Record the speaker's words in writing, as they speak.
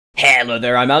Hello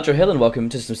there, I'm Aldrahill and welcome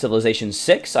to some Civilization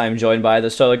 6. I'm joined by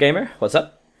TheSolarGamer. What's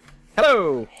up?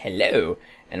 Hello! Hello.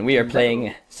 And we are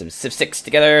playing some Civ 6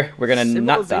 together. We're gonna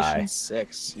not die. Civilization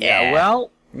 6. Yeah. Well,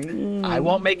 I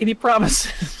won't make any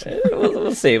promises.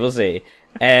 we'll see.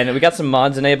 And we got some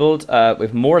mods enabled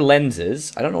with more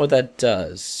lenses. I don't know what that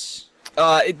does.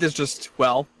 There's just,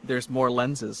 well, there's more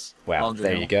lenses. Well,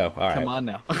 there you go. Alright. Come on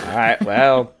now. Alright,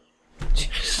 well...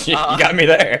 you got me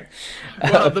there.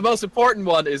 Well, the most important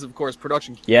one is, of course,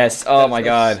 production. Yes, oh my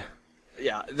god.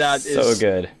 Yeah, that is... So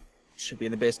good. Should be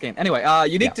in the base game. Anyway,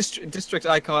 unique district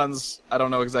icons, I don't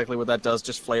know exactly what that does,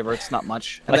 just flavor, it's not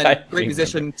much. And then great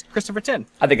musician, Christopher Tin.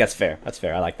 I think that's fair. That's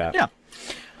fair, I like that. Yeah.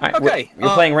 Alright, okay.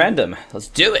 we're playing random. Let's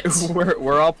do it!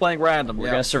 We're all playing random. We're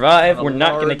gonna survive, we're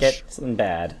not gonna get something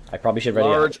bad. I probably should ready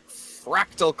large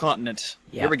fractal continent.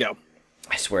 Yeah. Here we go.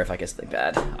 I swear if I get something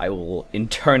bad, I will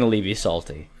internally be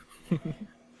salty.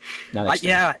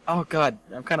 Yeah, oh god,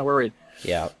 I'm kind of worried.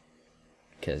 Yeah.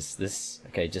 Because this...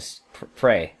 Okay, just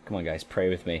pray. Come on, guys, pray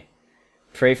with me.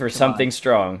 Pray for something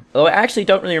strong. Although I actually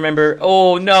don't really remember...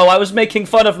 Oh, no, I was making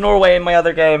fun of Norway in my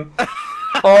other game.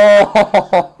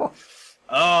 Oh!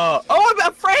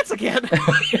 I'm France again!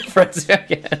 France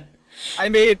again. I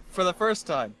mean, for the first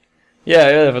time.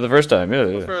 Yeah, for the first time.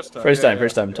 Yeah. First time.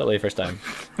 First time, totally first time.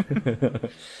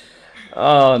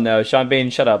 Oh, no, Sean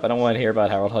Bean, shut up. I don't want to hear about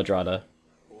Harold Hardrada.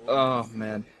 Oh,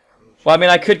 man. Well, I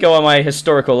mean, I could go on my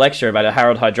historical lecture about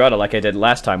Harold Hardrada like I did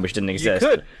last time, which didn't exist. You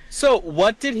could. So,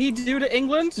 what did he do to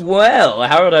England? Well,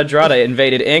 Harold Hardrada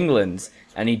invaded England,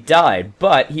 and he died,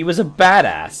 but he was a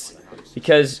badass.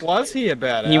 Because... Was he a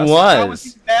badass? He was. How was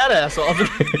he a badass?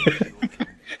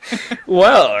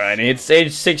 Well, at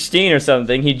age 16 or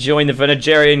something, he joined the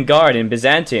Venezuelan Guard in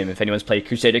Byzantium. If anyone's played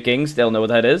Crusader Kings, they'll know what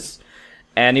that is.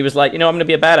 And he was like, you know, I'm going to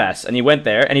be a badass. And he went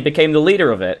there, and he became the leader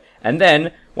of it. And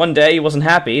then, one day, he wasn't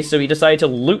happy, so he decided to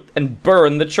loot and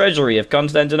burn the treasury of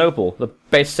Constantinople, the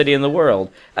best city in the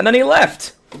world. And then he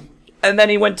left! And then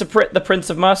he went to the Prince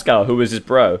of Moscow, who was his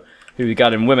bro, who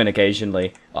got him women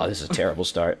occasionally. Oh, this is a terrible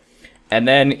start. And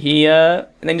then he,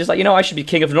 just like, you know, I should be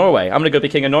king of Norway. I'm gonna go be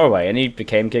king of Norway. And he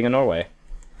became king of Norway.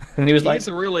 And he was like... He's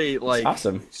a really, like,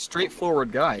 awesome,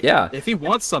 straightforward guy. Yeah. If he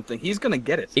wants something, he's gonna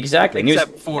get it. Exactly.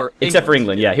 Except for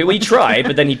England, yeah. He tried,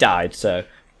 but then he died, so...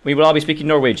 We will all be speaking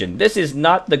Norwegian. This is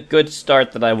not the good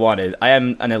start that I wanted. I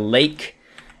am on a lake.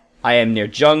 I am near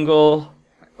jungle.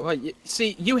 Well,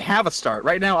 see, you have a start.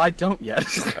 Right now, I don't yet.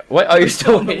 What? Oh, you're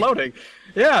still loading.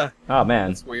 Yeah. Oh, man.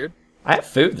 That's weird. I have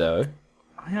food, though.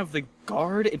 I have the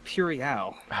Guard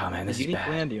Imperial. Oh, man, this is bad.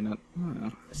 Land unit.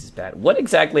 This is bad. What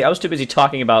exactly? I was too busy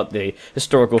talking about the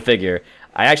historical figure.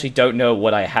 I actually don't know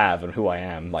what I have and who I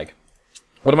am. Like,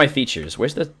 what are my features?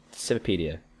 Where's the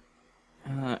Civipedia?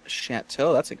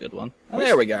 Chateau, that's a good one. Oh,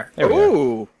 there we go. There we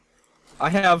Ooh! I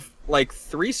have, like,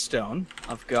 3 stone.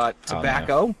 I've got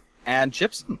tobacco and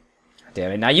gypsum.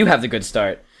 Damn it, now you have the good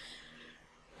start.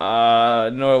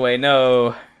 Norway,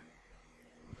 no.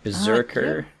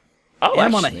 Berserker. Oh,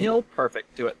 I'm on a hill.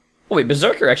 Perfect. Do it. Oh, wait,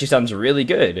 Berserker actually sounds really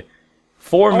good.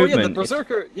 4 movement. Yeah, the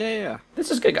Berserker. Yeah. This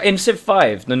is good. In Civ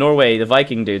 5, the Norway, the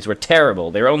Viking dudes were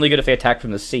terrible. They were only good if they attacked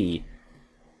from the sea.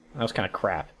 That was kind of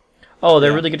crap. Oh,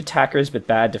 they're really good attackers but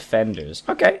bad defenders.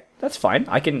 Okay, that's fine.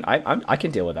 I can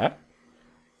deal with that.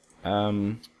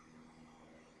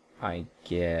 I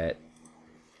get...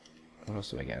 What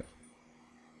else do I get?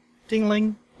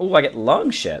 Dingling. Oh, I get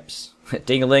longships.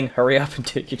 Ding-a-ling, hurry up and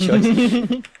take your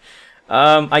choice.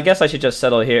 I guess I should just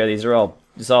settle here.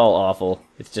 It's all awful.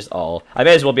 It's just all... I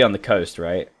may as well be on the coast,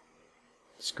 right?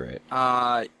 It's great.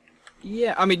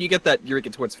 Yeah, I mean, you get that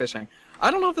Eureka towards fishing. I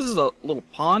don't know if this is a little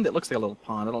pond. It looks like a little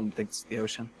pond. I don't think it's the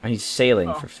ocean. I need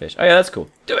sailing for fish. Oh, yeah, that's cool.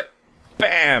 Do it!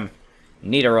 Bam!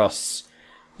 Nidaros.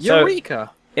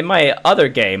 Eureka! So, in my other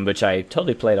game, which I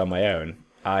totally played on my own,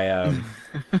 I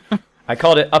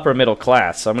called it upper middle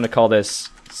class, so I'm going to call this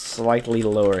slightly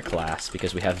lower class,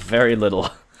 because we have very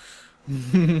little.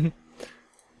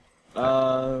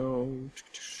 Oh,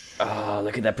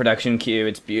 look at that production queue.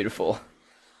 It's beautiful.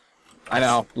 I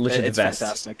know. Literally it's the best.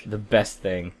 Fantastic. The best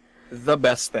thing. The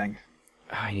best thing.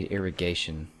 Oh, I need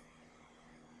irrigation.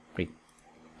 Wait.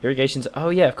 Irrigation's...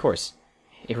 Oh, yeah, of course.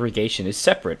 Irrigation is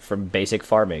separate from basic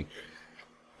farming.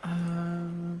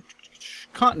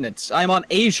 Continents. I'm on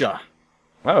Asia.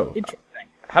 Oh. Interesting.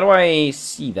 How do I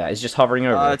see that? It's just hovering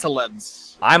over. It's a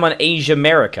lens. I'm on Asia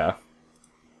America.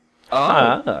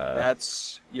 Oh.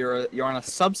 That's... You're on a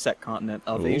subset continent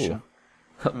of Asia.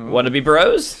 Wanna be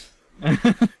bros?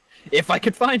 If I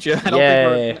could find you. I don't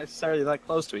think we're necessarily that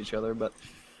close to each other, but...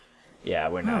 Yeah,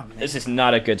 we're not. This is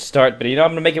not a good start, but you know, I'm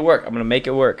gonna make it work. I'm gonna make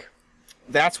it work.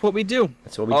 That's what we do.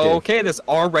 That's what we do. Okay, there's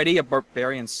already a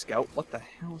barbarian scout. What the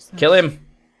hell is that? Kill him.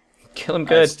 Kill him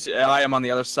good. I am on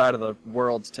the other side of the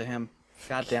world to him.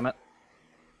 God damn it.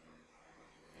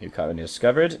 New continent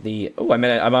discovered.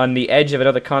 I'm on the edge of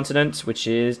another continent, which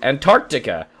is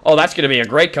Antarctica. Oh, that's going to be a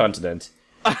great continent.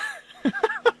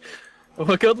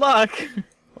 Well, good luck.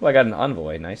 Oh, I got an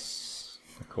envoy. Nice.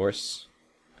 Of course.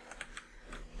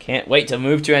 Can't wait to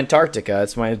move to Antarctica.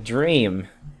 It's my dream.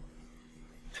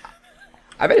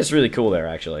 I bet it's really cool there,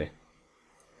 actually.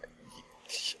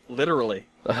 Literally.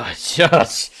 Oh,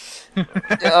 just.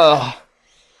 Oh,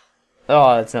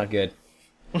 that's not good.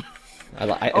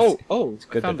 It's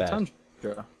good found but a bad.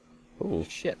 tundra. Ooh.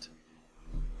 Shit.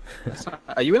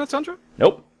 Are you in a tundra?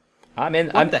 Nope. What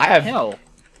the hell?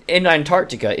 In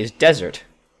Antarctica is desert,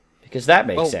 because that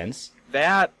makes sense.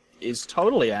 That is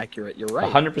totally accurate. You're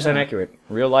right. 100% accurate.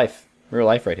 Real life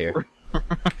right here.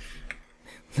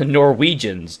 The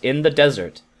Norwegians in the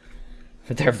desert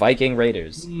with their Viking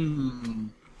raiders.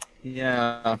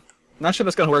 Yeah. Not sure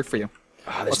that's gonna work for you.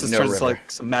 Oh, there's This no turns river.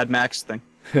 like some Mad Max thing.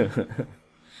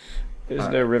 There's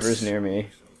no rivers near me.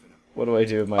 What do I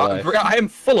do with my life? I am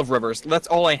full of rivers. That's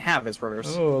all I have is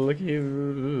rivers. Oh, look at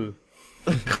you.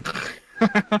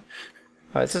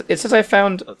 It says I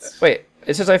found... Wait,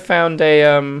 it says I found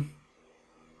a,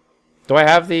 Do I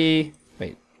have the...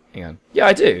 Wait, hang on. Yeah,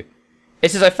 I do.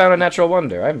 It says I found a natural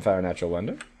wonder. I haven't found a natural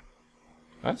wonder.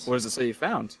 What? What does it say you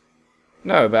found?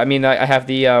 No, but I mean, I have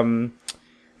the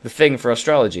thing for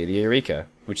astrology, the Eureka,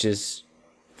 which is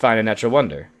find a natural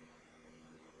wonder.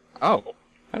 Oh.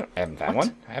 I haven't found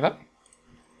one. Have I?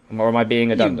 Or am I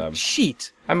being a dum-dum?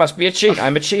 Cheat. I must be a cheat.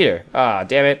 I'm a cheater. Ah,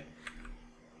 damn it.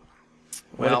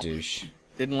 What Well, a douche.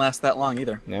 didn't last that long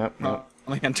either. No, no.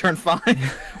 Only on turn 5.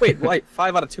 Wait,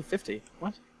 5 out of 250.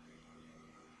 What?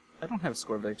 I don't have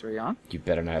score victory on. You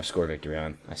better not have score victory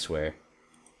on. I swear.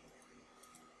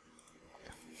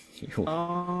 I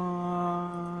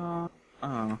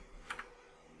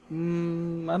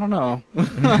don't know.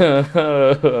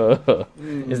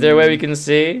 Is there a way we can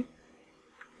see?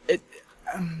 It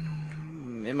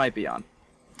might be on.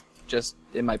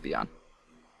 It might be on.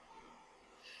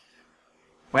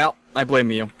 Well, I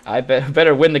blame you. I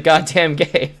better win the goddamn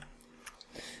game.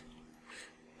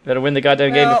 Better win the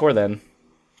goddamn game before then.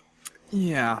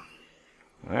 Yeah.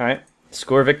 Alright.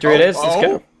 Score victory it is. Let's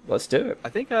go. Let's do it. I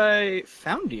think I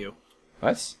found you.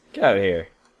 What? Get out of here.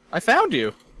 I found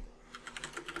you.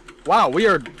 Wow, we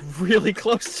are really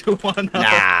close to one another.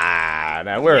 Nah,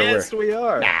 Yes, we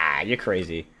are. Nah, you're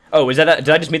crazy. Oh, is that? Did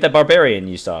I just meet that barbarian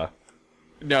you saw?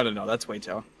 No, that's way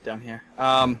down here.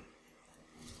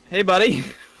 Hey, buddy.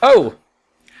 Oh,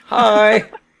 hi.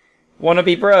 Wanna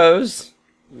be bros?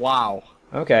 Wow.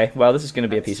 Okay, well, this is gonna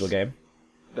be a peaceful game.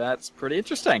 That's pretty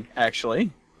interesting,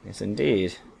 actually. Yes,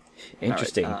 indeed.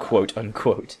 Interesting, right, quote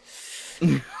unquote.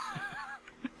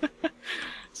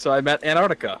 So I met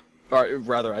Antarctica. Or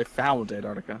rather, I found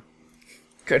Antarctica.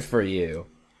 Good for you.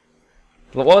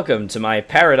 Well, welcome to my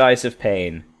paradise of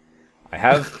pain. I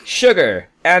have sugar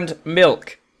and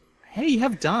milk. Hey, you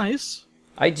have dyes.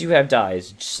 I do have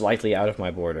dyes slightly out of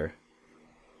my border.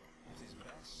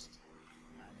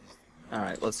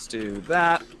 Alright, let's do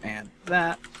that and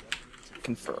that.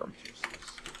 Confirm.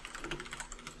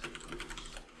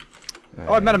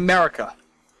 Oh, I met America.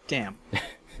 Damn.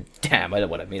 Damn, I don't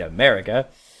want to meet America.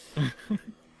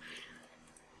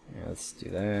 Yeah, let's do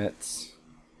that.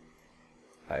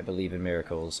 I believe in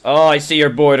miracles. Oh, I see your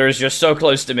borders. You're so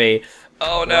close to me.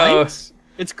 Oh, no. Right?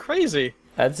 It's crazy.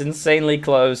 That's insanely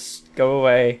close. Go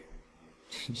away.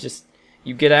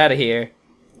 You get out of here.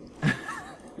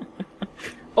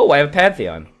 Oh, I have a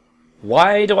pantheon.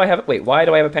 Why do I have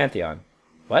a pantheon?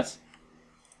 What?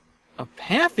 A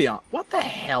pantheon? What the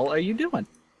hell are you doing?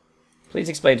 Please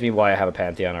explain to me why I have a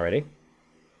pantheon already.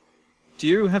 Do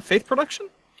you have faith production?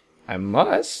 I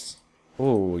must.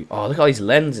 Ooh. Oh, look at all these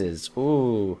lenses.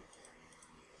 Ooh. Look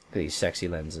at these sexy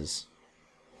lenses.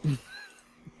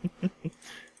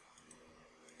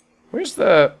 Where's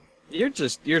the... You're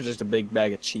just a big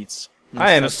bag of cheats.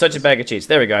 I am such a bag of cheats.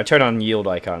 There we go. I turn on yield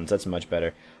icons. That's much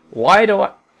better. Why do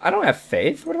I don't have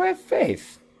faith? Where do I have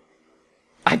faith?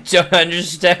 I don't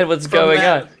understand what's going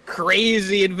on.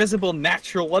 Crazy invisible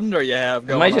natural wonder you have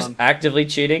going on. Am I just actively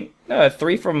cheating? No,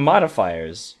 3 from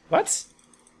modifiers. What?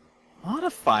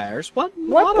 Modifiers? What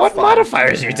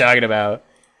modifiers are you talking about?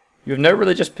 You have no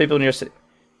religious people in your city.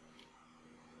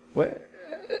 What?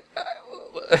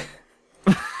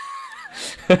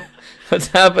 What's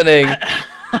happening?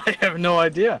 I have no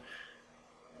idea.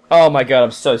 Oh my god,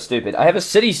 I'm so stupid. I have a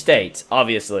city-state,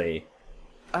 obviously.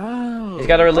 Oh. He's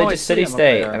got a I religious see him up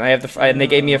city-state, there. and I have the and they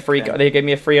gave me a free Okay. they gave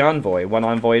me a free envoy. One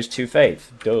envoy is 2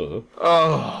 faith. Duh.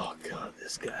 Oh god,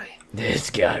 this guy. This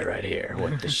guy right here.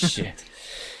 What the shit?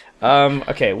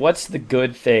 Okay, what's the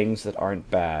good things that aren't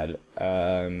bad?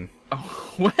 Oh,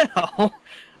 well,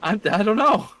 I don't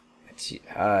know.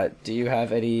 Do you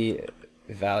have any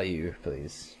value,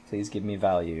 please? Please give me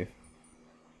value.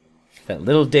 That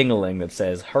little dingling that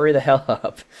says, hurry the hell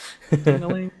up.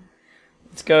 Ding-a-ling,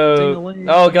 Let's go. ding-a-ling.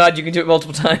 Oh god, you can do it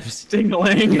multiple times.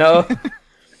 ding-a-ling. No.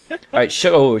 Alright,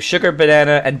 sugar,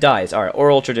 banana, and dyes. Alright,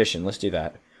 oral tradition. Let's do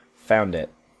that. Found it.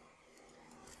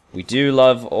 We do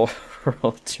love oral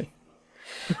tradition.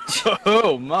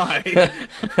 Oh my.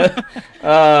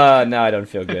 Now I don't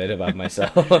feel good about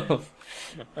myself.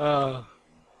 Wow,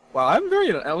 I'm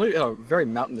very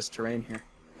mountainous terrain here.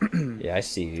 Yeah, I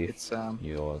see you. It's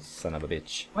You son of a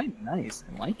bitch. quite nice.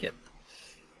 I like it.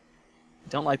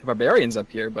 Don't like the barbarians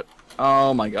up here, but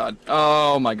oh my god.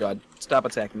 Oh my god. Stop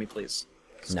attacking me, please.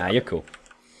 Nah, you're cool.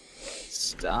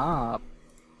 Stop.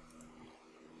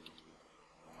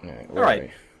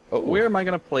 Alright, Where am I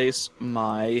gonna place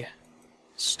my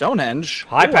Stonehenge?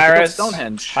 Hi, Ooh, I could build Paris.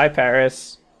 Stonehenge. Hi,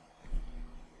 Paris.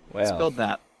 Let's Well, build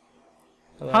that.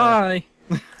 hello. Hi.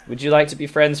 Would you like to be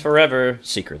friends forever?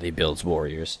 Secretly builds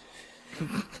warriors.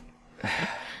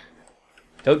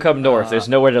 Don't come north. There's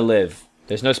nowhere to live.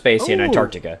 There's no space here in Ooh.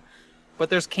 Antarctica. But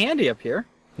there's candy up here.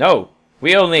 No,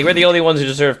 we're the only ones who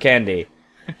deserve candy.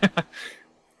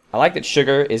 I like that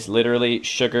sugar is literally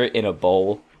sugar in a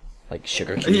bowl, like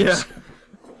sugar cubes. Yeah.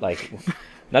 Like,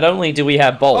 not only do we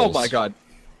have bowls, Oh my god.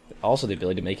 also the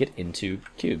ability to make it into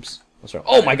cubes. What's wrong?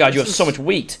 Oh my god, you have This so is- much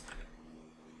wheat.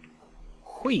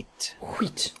 Wheat.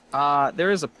 Wheat.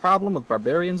 There is a problem with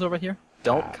barbarians over here.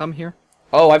 Don't come here.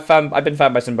 Oh, I've been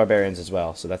found by some barbarians as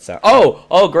well, so that's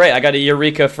oh great! I got a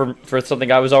eureka for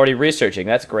something I was already researching.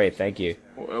 That's great, thank you.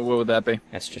 What would that be?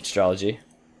 That's astrology.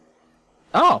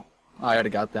 Oh, I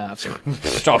already got that.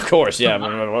 Of course, yeah.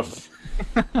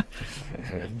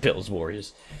 Bill's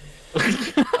Warriors.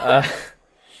 I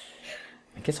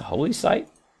guess a holy site?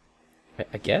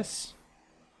 I guess.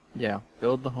 Yeah,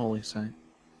 build the holy site.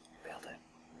 Build it.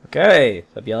 Okay,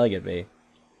 stop yelling at me.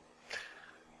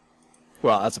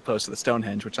 Well, as opposed to the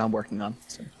Stonehenge, which I'm working on.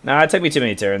 So. Nah, it took me too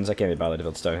many turns. I can't be bothered to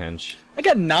build Stonehenge. I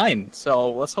got 9,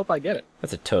 so let's hope I get it.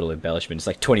 That's a total embellishment. It's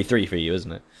like 23 for you,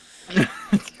 isn't it?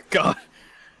 God.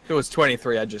 If it was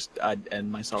 23, I'd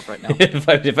end myself right now. if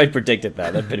I predicted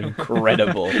that, that'd been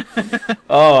incredible.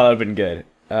 Oh, that'd been good.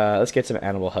 Let's get some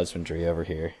animal husbandry over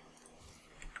here.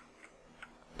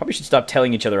 Probably should stop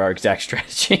telling each other our exact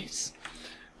strategies.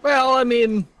 Well, I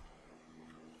mean,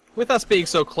 with us being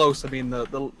so close, I mean, the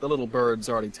little birds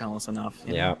already tell us enough.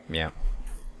 You know? Yeah.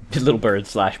 Little bird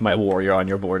 / my warrior on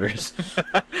your borders.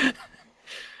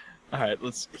 Alright,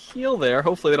 let's heal there.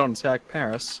 Hopefully they don't attack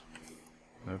Paris.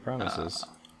 No promises.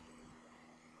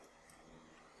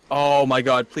 Oh my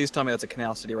god, please tell me that's a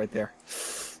canal city right there.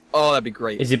 Oh, that'd be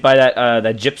great. Is it by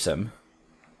that gypsum?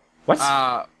 What?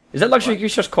 Is that luxury what?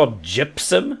 resource called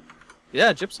gypsum?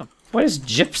 Yeah, gypsum. What is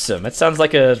gypsum? That sounds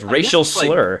like a racial it's like-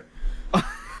 slur.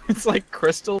 It's like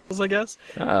crystals, I guess.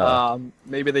 Oh.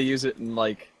 Maybe they use it in,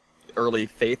 like, early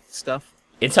faith stuff.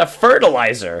 It's a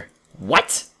fertilizer.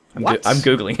 What? What? I'm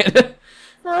googling it.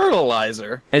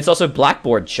 Fertilizer? And it's also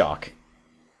blackboard chalk.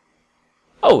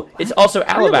 Oh, it's also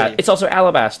Really? It's also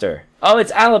alabaster. Oh,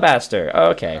 it's alabaster. Oh,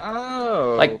 okay.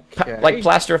 Oh, Like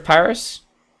plaster of Paris.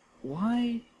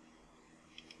 Why?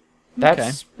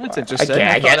 That's That's interesting. Okay,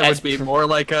 I get thought it that's would be more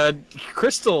like a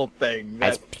crystal thing.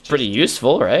 That's that pretty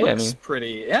useful, right? I looks mean,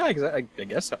 pretty. Yeah, I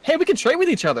guess so. Hey, we can trade with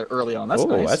each other early on. That's oh,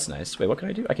 nice. that's nice. Wait, what can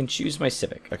I do? I can choose my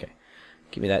civic. Okay,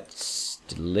 give me that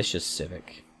delicious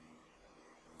civic.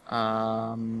 Which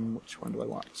one do I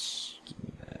want?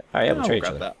 I have Oh, to trade each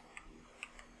grab other. that.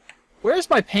 Where's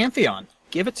my Pantheon?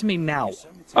 Give it to me now.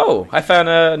 Oh, I found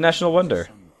a national wonder.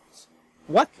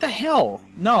 What the hell?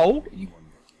 No.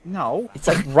 No. It's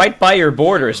like right by your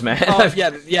borders, man. Oh,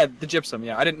 yeah, the gypsum.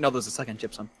 Yeah, I didn't know there was a second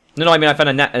gypsum. No, I mean I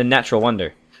found a natural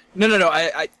wonder. No.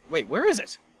 I wait. Where is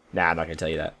it? Nah, I'm not gonna tell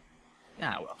you that.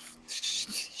 Ah, well,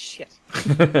 shit.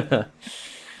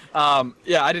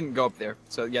 Yeah, I didn't go up there.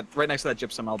 So yeah, right next to that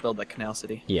gypsum, I'll build that canal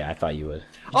city. Yeah, I thought you would.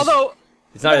 Although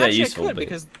It's not that actually I useful, could, but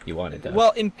because you want it though.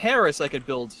 well, in Paris, I could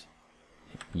build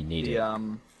You need it.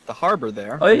 the harbor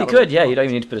there. Oh, yeah, you That could. would- Yeah, you don't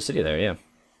even need to put a city there. Yeah.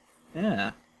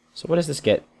 Yeah. So what does this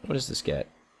get? What does this get?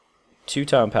 2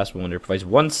 tile impassable wonder provides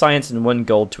 1 science and 1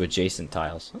 gold to adjacent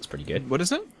tiles. That's pretty good. What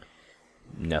is it?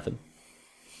 Nothing.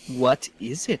 What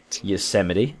is it?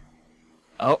 Yosemite.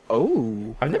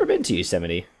 Oh. I've never been to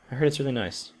Yosemite. I heard it's really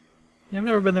nice. Yeah, I've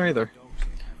never been there either.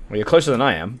 Well, you're closer than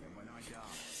I am.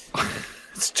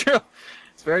 It's true.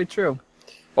 It's very true.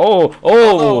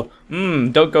 Oh!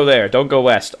 Don't go there. Don't go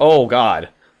west. Oh, God.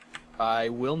 I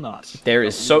will not. There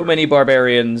is so many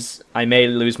barbarians, I may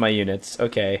lose my units.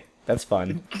 Okay, that's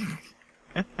fun.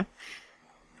 I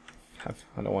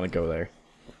don't want to go there.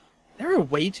 There are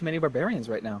way too many barbarians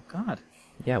right now. God.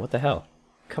 Yeah, what the hell?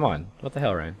 Come on. What the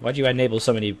hell, Ryan? Why'd you enable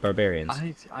so many barbarians?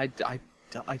 I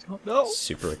don't know.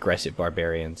 Super aggressive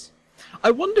barbarians. I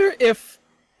wonder if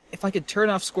I could turn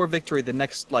off score victory the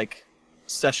next, like,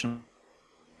 session.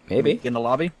 Maybe. In the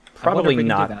lobby? Probably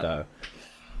not, though.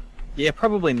 Yeah,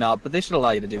 probably not, but they should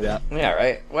allow you to do that. Yeah,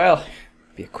 right. Well,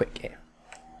 be a quick game.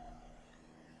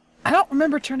 I don't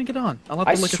remember turning it on. I'll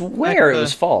have to look swear it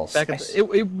was false.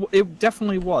 It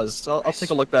definitely was. I'll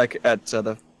take a look back at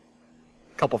the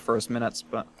couple first minutes,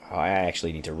 but... Oh, I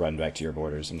actually need to run back to your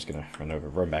borders. I'm just gonna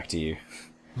run back to you.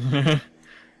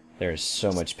 There is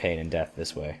so much pain and death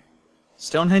this way.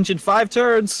 Stonehenge in 5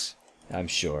 turns! I'm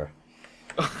sure.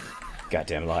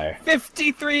 Goddamn liar.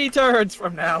 53 turns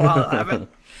from now, I'll have it.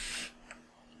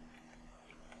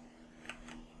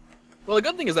 Well, the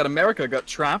good thing is that America got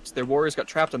trapped. Their warriors got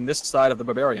trapped on this side of the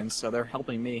barbarians, so they're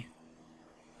helping me.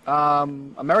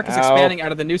 America's expanding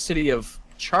out of the new city of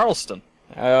Charleston.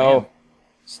 Oh.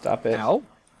 Stop it. Ow.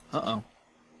 Uh-oh.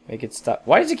 Make it stop.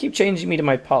 Why does it keep changing me to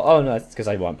my Oh, no, that's because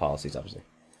I want policies, obviously.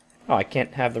 Oh, I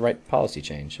can't have the right policy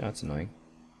change. Oh, that's annoying.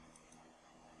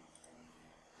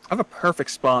 I have a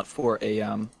perfect spot for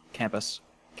a campus.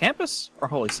 Campus or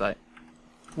holy site?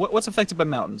 What's affected by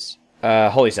mountains?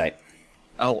 Holy site.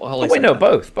 Oh, holy wait, site. no,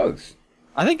 both.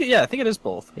 I think it is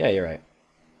both. Yeah, you're right.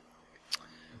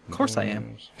 Of course I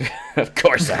am. Of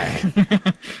course I am.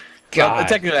 God. Well,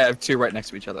 technically, I have 2 right next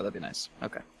to each other. That'd be nice.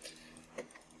 Okay.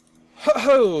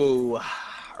 Ho-ho!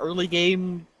 Early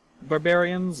game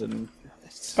barbarians and...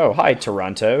 Oh, hi,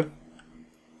 Toronto.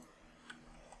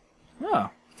 Oh,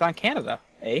 found Canada,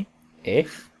 eh? Eh?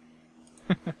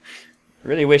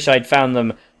 Really wish I'd found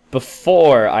them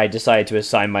before I decided to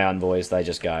assign my envoys that I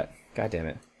just got. God damn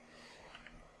it.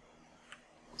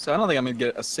 So I don't think I'm going to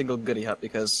get a single goody hut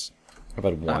because...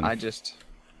 About one. I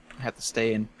have to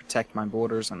stay and protect my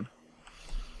borders and...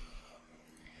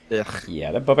 Ugh.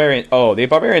 Yeah, the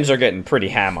barbarians are getting pretty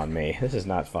ham on me. This is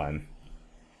not fun.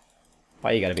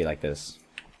 Why you gotta be like this?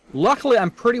 Luckily,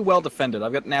 I'm pretty well defended.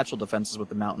 I've got natural defenses with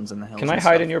the mountains and the hills. Can I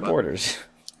hide in your borders?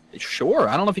 Sure.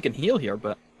 I don't know if you can heal here,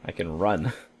 but... I can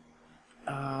run.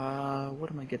 What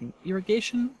am I getting?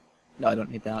 Irrigation? No, I don't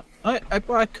need that.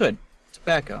 I could.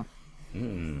 Tobacco.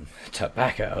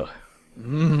 Tobacco.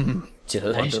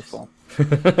 Delicious. Wonderful.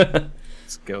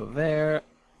 Let's go there.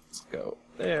 Let's go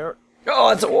there. Oh,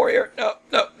 it's a warrior. No,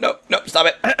 stop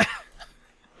it.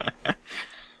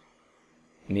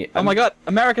 Oh my god,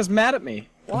 America's mad at me.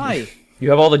 Why?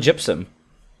 You have all the gypsum.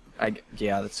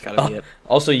 Yeah, that's gotta be it.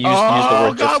 Also, use the word gypsum.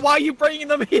 Oh god, why are you bringing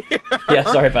them here? Yeah,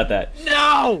 sorry about that.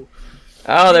 No!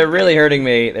 Oh, they're really hurting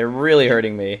me. They're really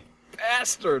hurting me.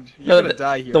 Bastard. You're gonna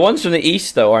die here. The ones from the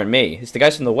east, though, aren't me. It's the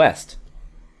guys from the west.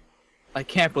 I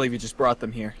can't believe you just brought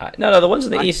them here. No, the ones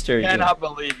in the east are... I cannot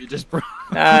believe you just brought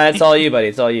them Nah, it's all you, buddy.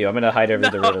 It's all you. I'm gonna hide over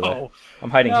the river. Though. I'm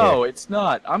hiding here. No, it's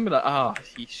not. I'm gonna... Oh,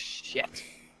 shit.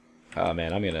 Oh,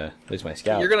 man, I'm gonna lose my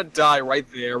scout. You're gonna die right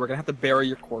there. We're gonna have to bury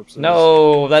your corpses.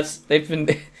 No, they've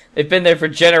been there for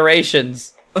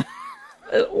generations.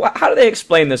 How do they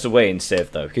explain this away in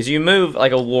Civ, though? Because you move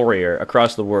like a warrior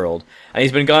across the world, and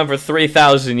he's been gone for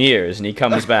 3,000 years, and he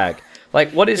comes back.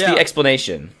 Like, what is the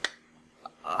explanation?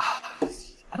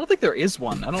 I don't think there is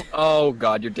one. I don't... Oh,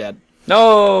 God, you're dead.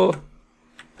 No!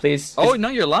 Please. Oh, no,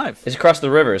 you're alive. It's across the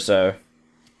river, so...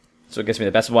 That's what gets me.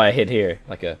 That's why I hid here.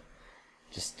 Like a...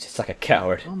 Just like a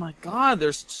coward. Oh, my God,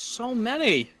 there's so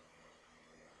many.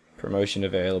 Promotion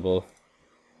available.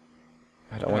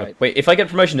 I don't want to... Wait, if I get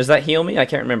promotion, does that heal me? I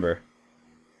can't remember.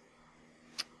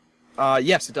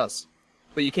 Yes, it does.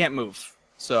 But you can't move,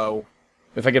 so...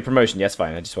 If I get promotion, yes,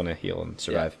 fine. I just want to heal and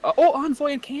survive. Yeah. Oh,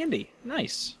 Envoy and Candy.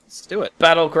 Nice. Let's do it.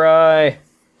 Battle cry.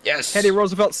 Yes. Teddy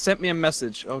Roosevelt sent me a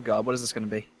message. Oh, God, what is this going to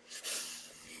be?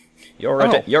 You're a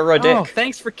dick. Oh,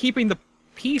 thanks for keeping the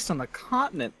peace on the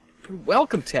continent. You're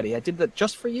welcome, Teddy. I did that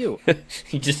just for you.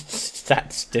 He just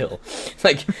sat still.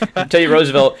 Like, Teddy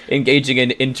Roosevelt engaging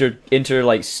in inter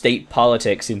like, state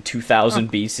politics in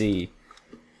 2000 BC.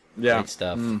 Yeah. Great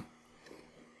stuff.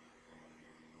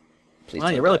 Well,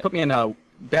 you really put me in a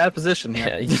bad position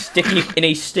here. Yeah, in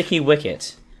a sticky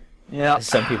wicket. Yeah. As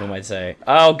some people might say.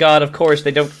 Oh god, of course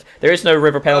they don't. There is no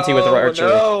river penalty with archery.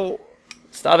 No.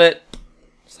 Stop it!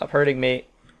 Stop hurting me.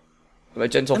 My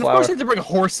gentle flower. Of course they have to bring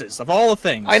horses, of all the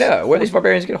things. I know. Where do these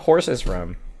barbarians get horses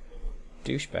from?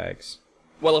 Douchebags.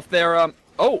 Well, if they're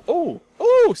Oh,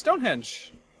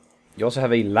 Stonehenge. You also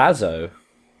have a lazo.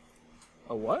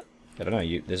 A what? I don't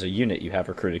know. There's a unit you have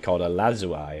recruited called a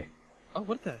Lazuai. Oh,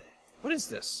 what is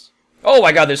this? Oh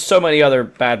my god, there's so many other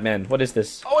bad men. What is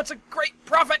this? Oh, it's a great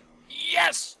prophet!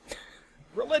 Yes!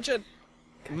 Religion!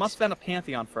 We must found a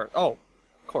pantheon first. Oh,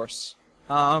 of course.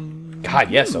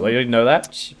 God, yes, I didn't know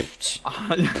that.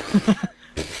 I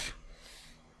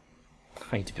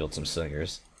need to build some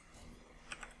singers.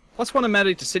 +1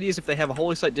 amenity to cities if they have a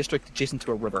holy site district adjacent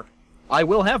to a river. I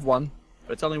will have one,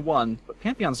 but it's only one. But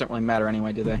pantheons don't really matter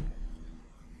anyway, do they?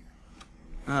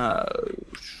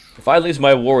 If I lose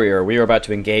my warrior, we are about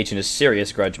to engage in a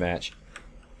serious grudge match.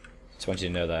 Just want you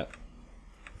to know that.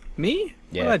 Me?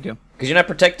 Yeah. What did I do? Because you're not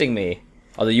protecting me.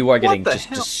 Although you are getting just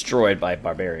hell? destroyed by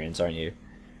barbarians, aren't you?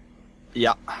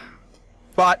 Yeah.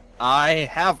 But I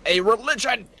have a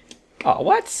religion! Oh,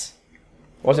 what?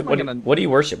 What do you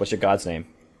worship? What's your god's name?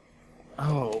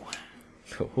 Oh.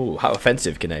 Ooh, how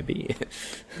offensive can I be?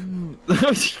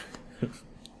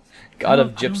 God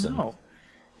of gypsum. I don't know.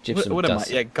 Gypsum what am I?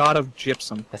 dust. Yeah, God of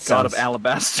gypsum. That God of sounds-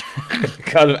 alabaster.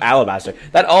 God of alabaster.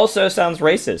 That also sounds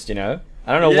racist, you know?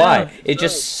 I don't know why. It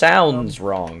just sounds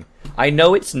wrong. I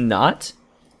know it's not,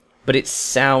 but it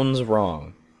sounds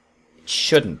wrong. It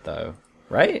shouldn't, though.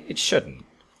 Right? It shouldn't.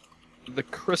 The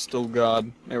crystal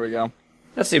god. There we go.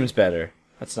 That seems better.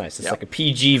 That's nice. It's Yep. like a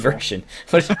PG version.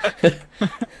 What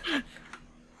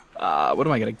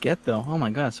am I gonna get though? Oh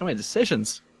my god, so many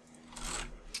decisions.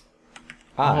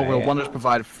 Oh, will wonders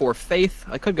provide for faith?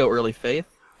 I could go early faith.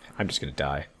 I'm just gonna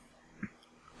die.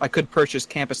 I could purchase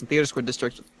campus and theater square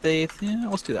district with faith. Yeah,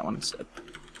 let's do that one instead.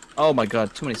 Oh my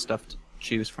god, too many stuff to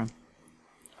choose from.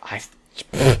 I'm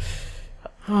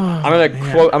gonna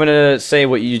quote. I'm gonna say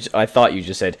what I thought you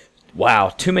just said. Wow,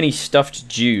 too many stuffed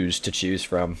Jews to choose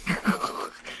from.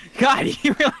 God,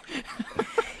 you really...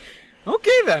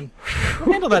 Okay then.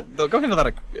 Go handle that. Go handle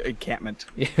that encampment.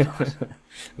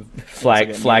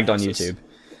 Flagged on YouTube.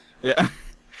 Yeah.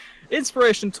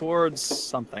 Inspiration towards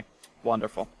something.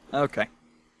 Wonderful. Okay.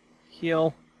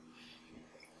 Heal.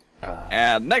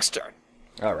 And next turn.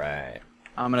 All right.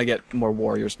 I'm gonna get more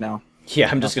warriors now. Yeah,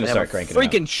 I'm just gonna start cranking.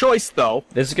 Freaking choice though.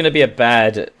 This is gonna be a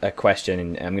bad question,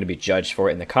 and I'm gonna be judged for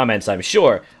it in the comments, I'm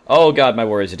sure. Oh god, my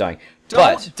warriors are dying.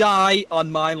 Don't die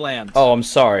on my land. Oh, I'm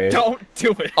sorry. Don't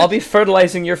do it. I'll be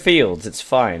fertilizing your fields. It's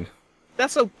fine.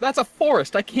 That's a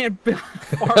forest. I can't build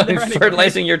farm I'm there anyway.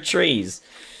 fertilizing your trees.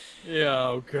 Yeah.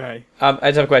 Okay. I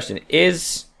just have a question.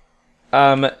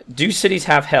 Do cities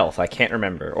have health? I can't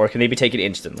remember. Or can they be taken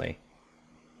instantly?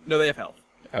 No, they have health.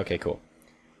 Okay, cool.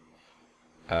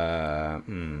 I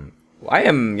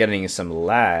am getting some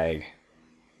lag.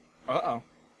 Uh-oh.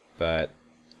 But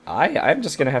I'm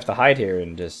just gonna have to hide here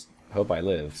and just hope I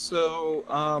live. So,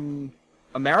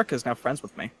 America's now friends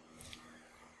with me.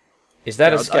 Is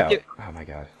that Yeah, a scout? Oh my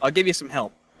god. I'll give you some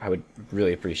help. I would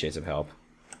really appreciate some help.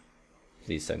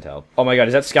 Please send help. Oh my god,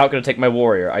 is that scout gonna take my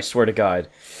warrior? I swear to god.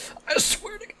 I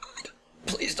swear to god.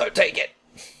 Please don't take it.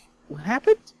 What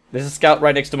happened? There's a scout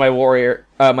right next to my warrior.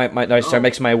 Next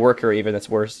to my worker even, that's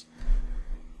worse.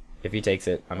 If he takes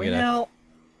it, I'm gonna... Well,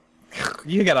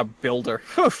 you got a builder.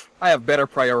 I have better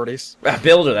priorities.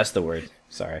 Builder, that's the word.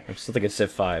 Sorry, I'm still thinking Civ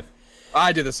 5.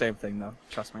 I do the same thing, though.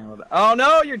 Trust me on that. Oh,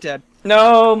 no, you're dead.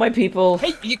 No, my people.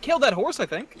 Hey, you killed that horse, I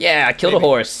think. Yeah, I killed a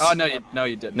horse. Oh, no,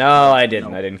 you didn't. No, I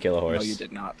didn't. No. I didn't kill a horse. No, you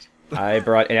did not. I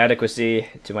brought inadequacy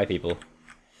to my people.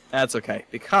 That's okay,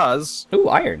 because... Ooh,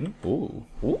 iron. Ooh.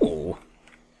 Ooh.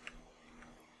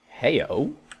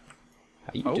 Heyo.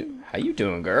 How you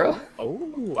doing, girl?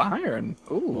 Oh, iron.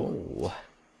 Ooh. Ooh.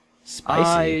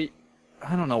 Spicy.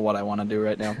 I don't know what I want to do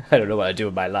right now. I don't know what I do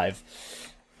with my life.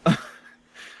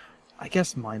 I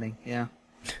guess mining, yeah.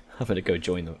 I'm gonna go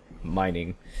join the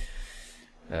mining.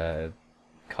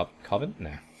 Coven?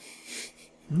 No.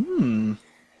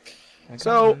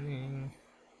 So...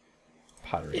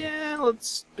 Pottery. Yeah,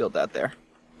 let's build that there.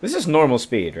 This is normal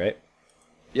speed, right?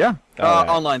 Yeah. Alright.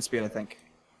 Online speed, I think.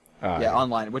 Alright. Yeah,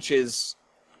 online, which is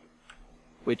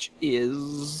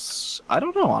I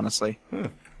don't know, honestly.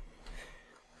 I'm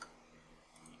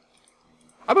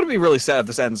gonna be really sad if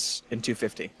this ends in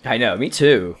 250. I know, me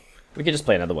too. We could just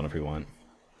play another one if we want.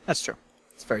 That's true.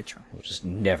 It's very true. We'll just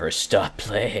never stop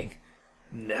playing.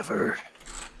 Never.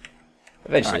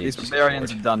 Eventually, Alright, these you just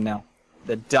barbarians get are done now.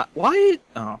 Why?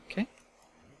 Oh, okay.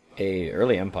 bored. A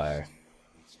early empire.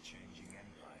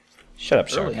 Shut up,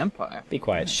 Shark. Early Empire. Be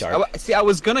quiet, Shark. See, I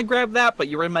was gonna grab that, but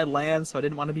you were in my land, so I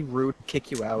didn't want to be rude and kick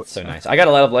you out. So nice. I got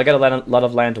a lot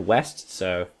of land west,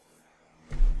 so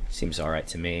seems all right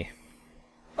to me.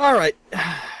 All right,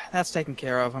 that's taken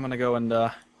care of. I'm gonna go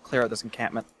and clear out this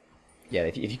encampment. Yeah,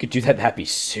 if you could do that, that'd be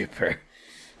super.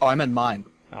 Oh, I'm in mine.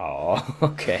 Oh,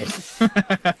 okay.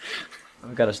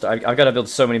 I've got to start. I've got to build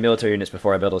so many military units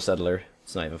before I build a settler.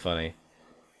 It's not even funny.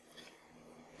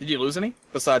 Did you lose any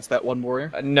besides that one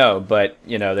warrior? No, but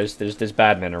you know, there's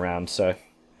bad men around, so.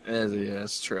 Yeah,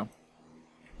 it's true.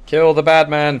 Kill the bad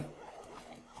man.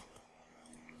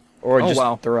 Or Oh just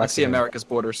wow! throw I out see to him. America's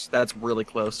borders. That's really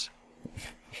close.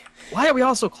 Why are we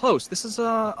all so close? This is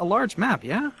a large map,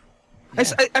 yeah? I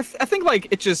think like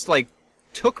it just like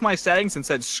took my settings and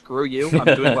said screw you.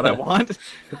 I'm doing what I want.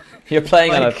 You're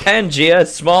playing on a Pangea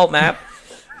small map.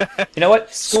 You know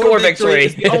what? Score victory.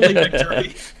 Is the only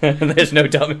victory. There's no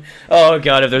Oh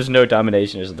god, if there's no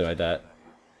domination or something like that,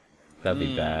 that'd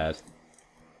be bad.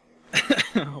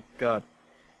 Oh god.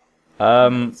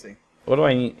 Let's see. What do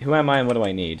I need? Who am I and what do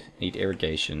I need? I need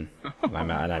irrigation. And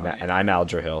I'm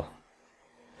Aldrahill.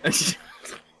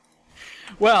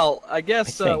 Well, I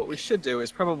guess what we should do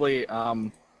is probably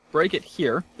break it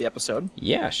here, the episode.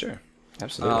 Yeah, sure.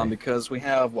 Absolutely. Because we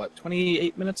have, what,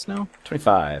 28 minutes now?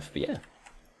 25, but yeah.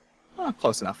 Oh,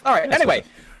 close enough. All right, anyway.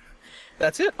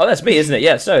 That's it. Oh, that's me, isn't it?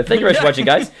 Yeah, so thank you very much for watching,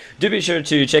 guys. Do be sure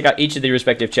to check out each of the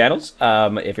respective channels.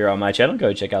 If you're on my channel,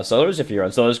 go check out Solar's. If you're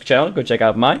on Solar's channel, go check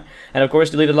out mine. And, of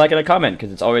course, do leave a like and a comment,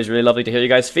 because it's always really lovely to hear you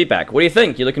guys' feedback. What do you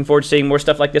think? You looking forward to seeing more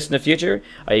stuff like this in the future?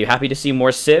 Are you happy to see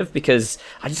more Civ? Because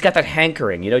I just got that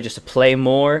hankering, you know, just to play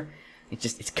more.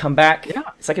 It's come back. Yeah.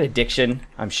 It's like an addiction,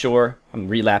 I'm sure. I'm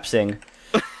relapsing.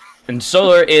 And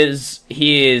Solar he's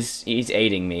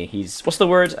aiding me. What's the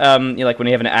word? You know, like when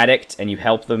you have an addict and you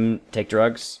help them take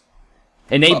drugs?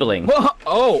 Enabling.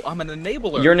 Oh, I'm an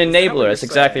enabler. You're an enabler, that's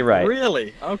exactly right.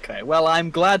 Really? Okay, well, I'm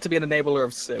glad to be an enabler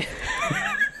of Civ.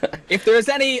 If there's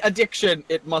any addiction,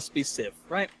 it must be Civ,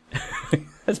 right?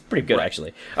 That's pretty good,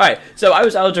 actually. Alright, so I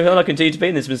was Aldrahill, and I'll continue to be,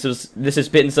 and this has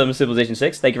been some Civilization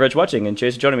 6. Thank you very much for watching, and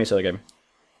cheers for joining me, SolarGamer.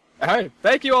 Alright,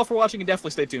 thank you all for watching, and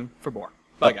definitely stay tuned for more.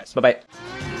 Bye, guys.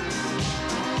 Bye-bye.